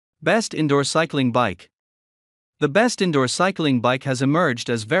Best indoor cycling bike. The best indoor cycling bike has emerged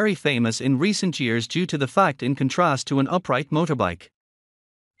as very famous in recent years due to the fact in contrast to an upright motorbike.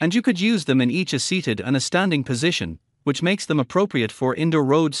 And you could use them in each a seated and a standing position, which makes them appropriate for indoor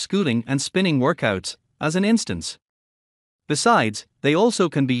road schooling and spinning workouts, as an instance. Besides, they also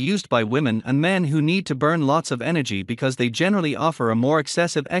can be used by women and men who need to burn lots of energy because they generally offer a more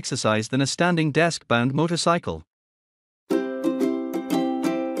excessive exercise than a standing desk-bound motorcycle.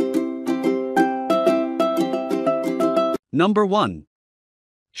 Number 1.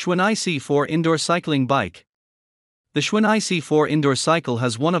 Schwinn IC4 Indoor Cycling Bike. The Schwinn IC4 indoor cycle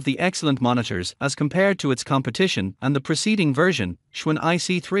has one of the excellent monitors as compared to its competition and the preceding version, Schwinn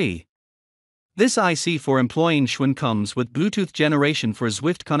IC3. This IC4 employing Schwinn comes with Bluetooth generation for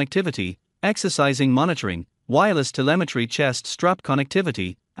Zwift connectivity, exercising monitoring, wireless telemetry chest strap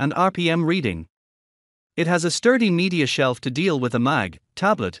connectivity, and RPM reading. It has a sturdy media shelf to deal with a mag,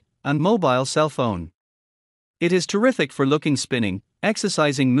 tablet, and mobile cell phone. It is terrific for looking spinning,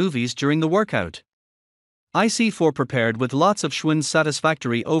 exercising movies during the workout. IC4 prepared with lots of Schwinn's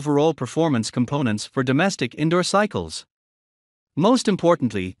satisfactory overall performance components for domestic indoor cycles. Most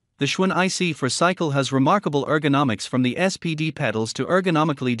importantly, the Schwinn IC4 cycle has remarkable ergonomics from the SPD pedals to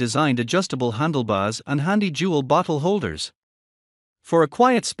ergonomically designed adjustable handlebars and handy jewel bottle holders. For a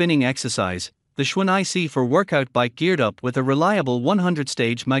quiet spinning exercise, the Schwinn IC4 workout bike geared up with a reliable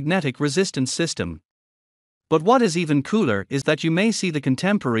 100-stage magnetic resistance system. But what is even cooler is that you may see the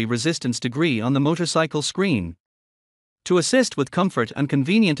contemporary resistance degree on the motorcycle screen. To assist with comfort and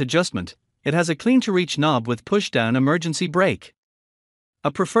convenient adjustment, it has a clean-to-reach knob with push-down emergency brake.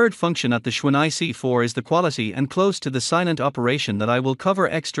 A preferred function at the Schwinn IC4 is the quality and close to the silent operation that I will cover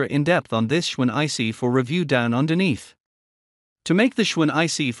extra in-depth on this Schwinn IC4 review down underneath. To make the Schwinn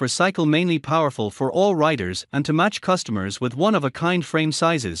IC4 cycle mainly powerful for all riders and to match customers with one-of-a-kind frame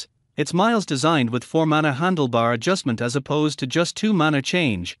sizes, it's miles designed with 4-mana handlebar adjustment as opposed to just 2-mana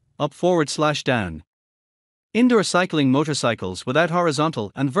change, up/down. Indoor cycling motorcycles without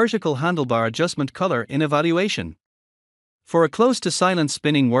horizontal and vertical handlebar adjustment color in evaluation. For a close-to-silent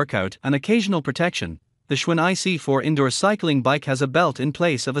spinning workout and occasional protection, the Schwinn IC4 indoor cycling bike has a belt in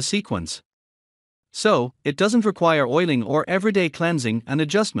place of a sequence. So, it doesn't require oiling or everyday cleansing and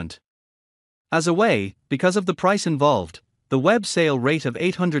adjustment. As a way, because of the price involved, the web sale rate of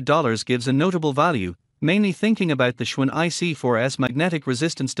 $800 gives a notable value, mainly thinking about the Schwinn IC4's magnetic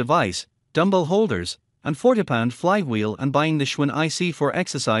resistance device, dumbbell holders, and 40-pound flywheel, and buying the Schwinn IC4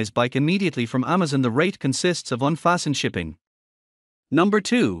 exercise bike immediately from Amazon. The rate consists of unfastened shipping. Number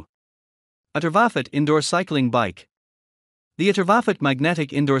 2. Ativafit Indoor Cycling Bike. The Ativafit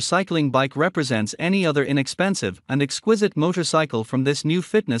magnetic indoor cycling bike represents any other inexpensive and exquisite motorcycle from this new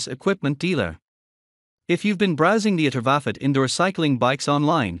fitness equipment dealer. If you've been browsing the Ativafit indoor cycling bikes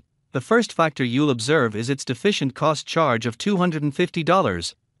online, the first factor you'll observe is its deficient cost charge of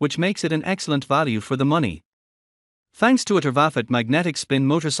 $250, which makes it an excellent value for the money. Thanks to Ativafit magnetic spin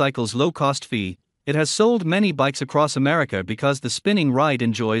motorcycle's low-cost fee, it has sold many bikes across America because the spinning ride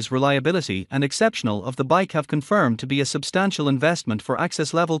enjoys reliability and exceptional of the bike have confirmed to be a substantial investment for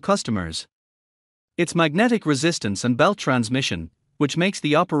access-level customers. Its magnetic resistance and belt transmission, which makes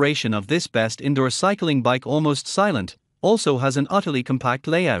the operation of this best indoor cycling bike almost silent, also has an utterly compact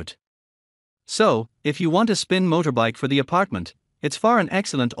layout. So, if you want a spin motorbike for the apartment, it's far an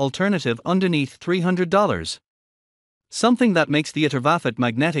excellent alternative underneath $300. Something that makes the Ativafit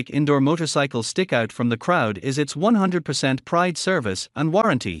magnetic indoor motorcycle stick out from the crowd is its 100% Pride service and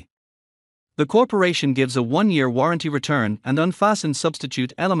warranty. The corporation gives a 1-year warranty return and unfastened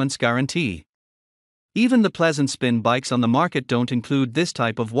substitute elements guarantee. Even the pleasant spin bikes on the market don't include this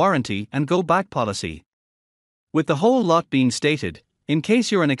type of warranty and go-back policy. With the whole lot being stated, in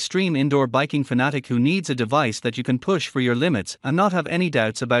case you're an extreme indoor biking fanatic who needs a device that you can push for your limits and not have any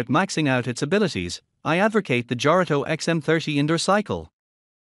doubts about maxing out its abilities, I advocate the Jorito XM30 indoor cycle.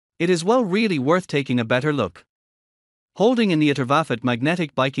 It is really worth taking a better look. Holding in the Ativafit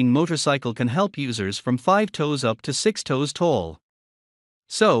magnetic biking motorcycle can help users from 5 toes up to 6 toes tall.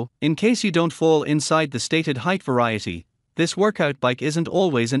 So, in case you don't fall inside the stated height variety, this workout bike isn't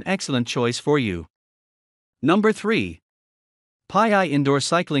always an excellent choice for you. Number 3. Pyhigh Indoor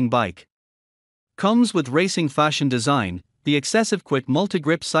Cycling Bike. Comes with racing fashion design, the excessive quit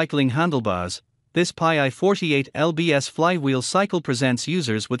multi-grip cycling handlebars. This Pyhigh 48 lbs flywheel cycle presents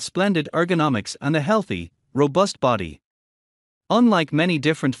users with splendid ergonomics and a healthy, robust body. Unlike many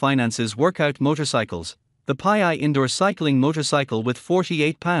different finances workout motorcycles, the Pyhigh indoor cycling motorcycle with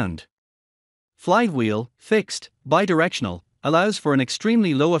 48-pound flywheel, fixed, bidirectional, allows for an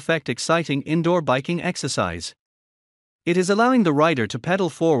extremely low-effect exciting indoor biking exercise. It is allowing the rider to pedal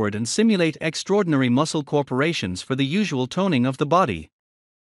forward and simulate extraordinary muscle corporations for the usual toning of the body.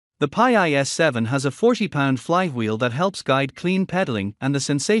 The Pyhigh S7 has a 40-pound flywheel that helps guide clean pedaling and the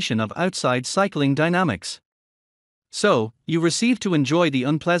sensation of outside cycling dynamics. So, you receive to enjoy the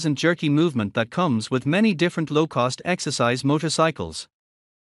unpleasant jerky movement that comes with many different low-cost exercise motorcycles.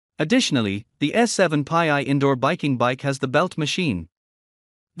 Additionally, the S7 Pyhigh indoor biking bike has the belt machine.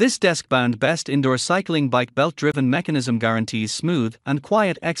 This desk-bound best indoor cycling bike belt-driven mechanism guarantees smooth and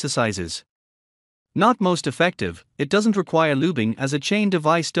quiet exercises. Not most effective, it doesn't require lubing as a chain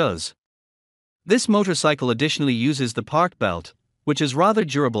device does. This motorcycle additionally uses the park belt, which is rather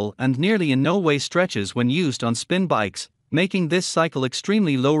durable and nearly in no way stretches when used on spin bikes, making this cycle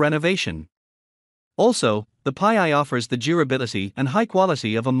extremely low renovation. Also, the Pyhigh offers the durability and high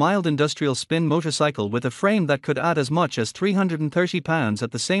quality of a mild industrial spin motorcycle with a frame that could add as much as 330 pounds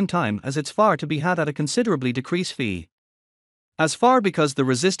at the same time as it's far to be had at a considerably decreased fee. As far because the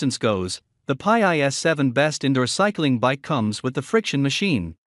resistance goes, the Pyhigh S7 best indoor cycling bike comes with the friction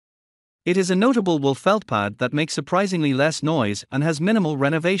machine. It is a notable wool felt pad that makes surprisingly less noise and has minimal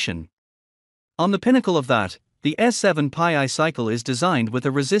renovation. On the pinnacle of that, the S7 Pyhigh cycle is designed with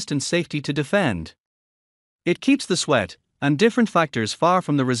a resistance safety to defend. It keeps the sweat and different factors far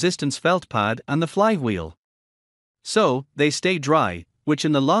from the resistance felt pad and the flywheel. So, they stay dry, which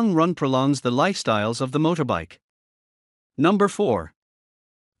in the long run prolongs the lifestyles of the motorbike. Number 4.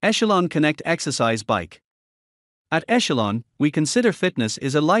 Echelon Connect Exercise Bike. At Echelon, we consider fitness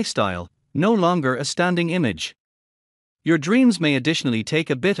is a lifestyle, no longer a standing image. Your dreams may additionally take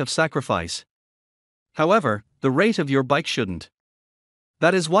a bit of sacrifice. However, the rate of your bike shouldn't.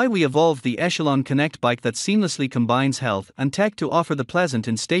 That is why we evolved the Echelon Connect bike that seamlessly combines health and tech to offer the pleasant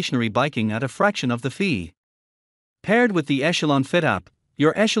in stationary biking at a fraction of the fee. Paired with the Echelon Fit app,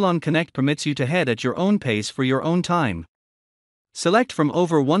 your Echelon Connect permits you to head at your own pace for your own time. Select from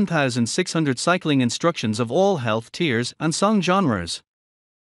over 1,600 cycling instructions of all health tiers and song genres.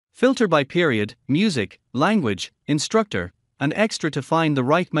 Filter by period, music, language, instructor, and extra to find the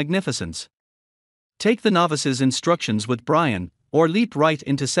right magnificence. Take the novice's instructions with Brian, or leap right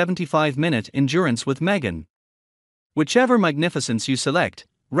into 75-minute endurance with Megan. Whichever magnificence you select,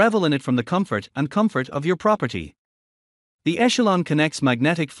 revel in it from the comfort of your property. The Echelon Connect's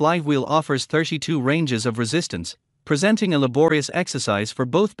magnetic flywheel offers 32 ranges of resistance, presenting a laborious exercise for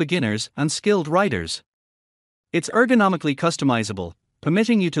both beginners and skilled riders. It's ergonomically customizable,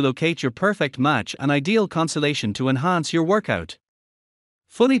 permitting you to locate your perfect match and ideal constellation to enhance your workout.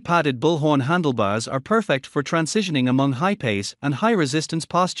 Fully padded bullhorn handlebars are perfect for transitioning among high-pace and high-resistance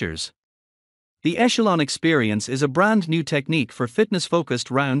postures. The Echelon experience is a brand new technique for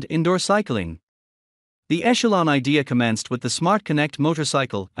fitness-focused round indoor cycling. The Echelon idea commenced with the Smart Connect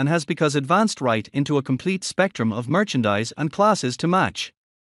motorcycle and has because advanced right into a complete spectrum of merchandise and classes to match.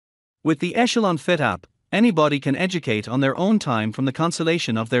 With the Echelon Fit app, anybody can educate on their own time from the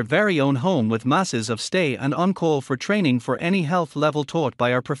consolation of their very own home with masses of stay and on-call for training for any health level taught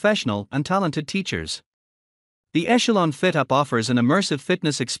by our professional and talented teachers. The Echelon Fit app offers an immersive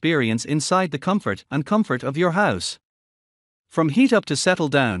fitness experience inside the comfort of your house. From heat up to settle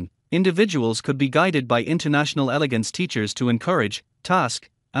down, individuals could be guided by international elegance teachers to encourage, task,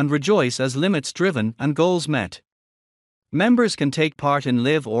 and rejoice as limits driven and goals met. Members can take part in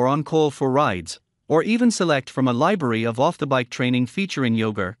live or on-call for rides, or even select from a library of off-the-bike training featuring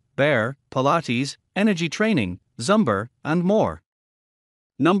yoga, bear, Pilates, energy training, Zumba, and more.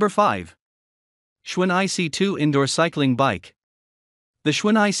 Number 5. Schwinn IC2 Indoor Cycling Bike. The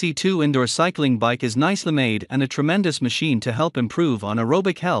Schwinn IC2 indoor cycling bike is nicely made and a tremendous machine to help improve on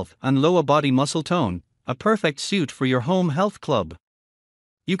aerobic health and lower body muscle tone, a perfect suit for your home health club.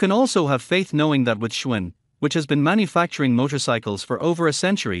 You can also have faith knowing that with Schwinn, which has been manufacturing motorcycles for over a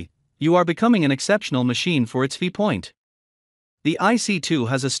century, you are becoming an exceptional machine for its viewpoint. The IC2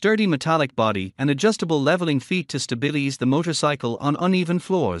 has a sturdy metallic body and adjustable leveling feet to stabilize the motorcycle on uneven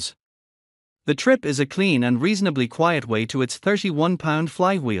floors. The trip is a clean and reasonably quiet way to its 31-pound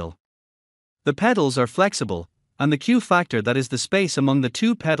flywheel. The pedals are flexible, and the Q factor, that is the space among the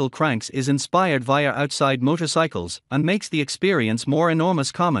two pedal cranks, is inspired via outside motorcycles and makes the experience more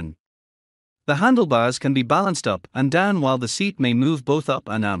enormous common. The handlebars can be balanced up and down while the seat may move both up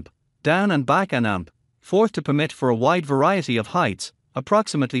and amp, down and back and amp, forth to permit for a wide variety of heights,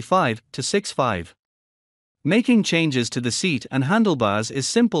 approximately 5 to 6'5". Making changes to the seat and handlebars is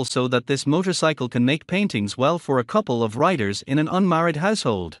simple so that this motorcycle can make paintings well for a couple of riders in an unmarried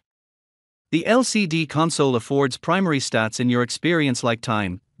household. The LCD console affords primary stats in your experience like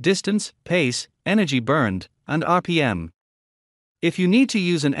time, distance, pace, energy burned, and RPM. If you need to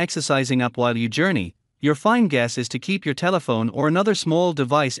use an exercising app while you journey, Your fine guess is to keep your telephone or another small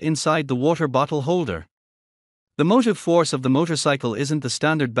device inside the water bottle holder. The motive force of the motorcycle isn't the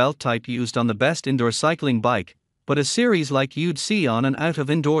standard belt type used on the best indoor cycling bike, but a series like you'd see on an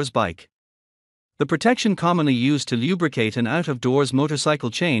out-of-indoors bike. The protection commonly used to lubricate an out-of-doors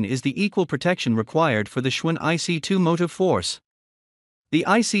motorcycle chain is the equal protection required for the Schwinn IC2 motive force. The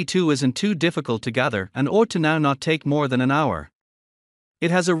IC2 isn't too difficult to gather and ought to now not take more than an hour. It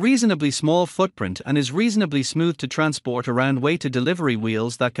has a reasonably small footprint and is reasonably smooth to transport around weight to delivery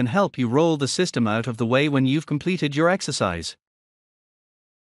wheels that can help you roll the system out of the way when you've completed your exercise.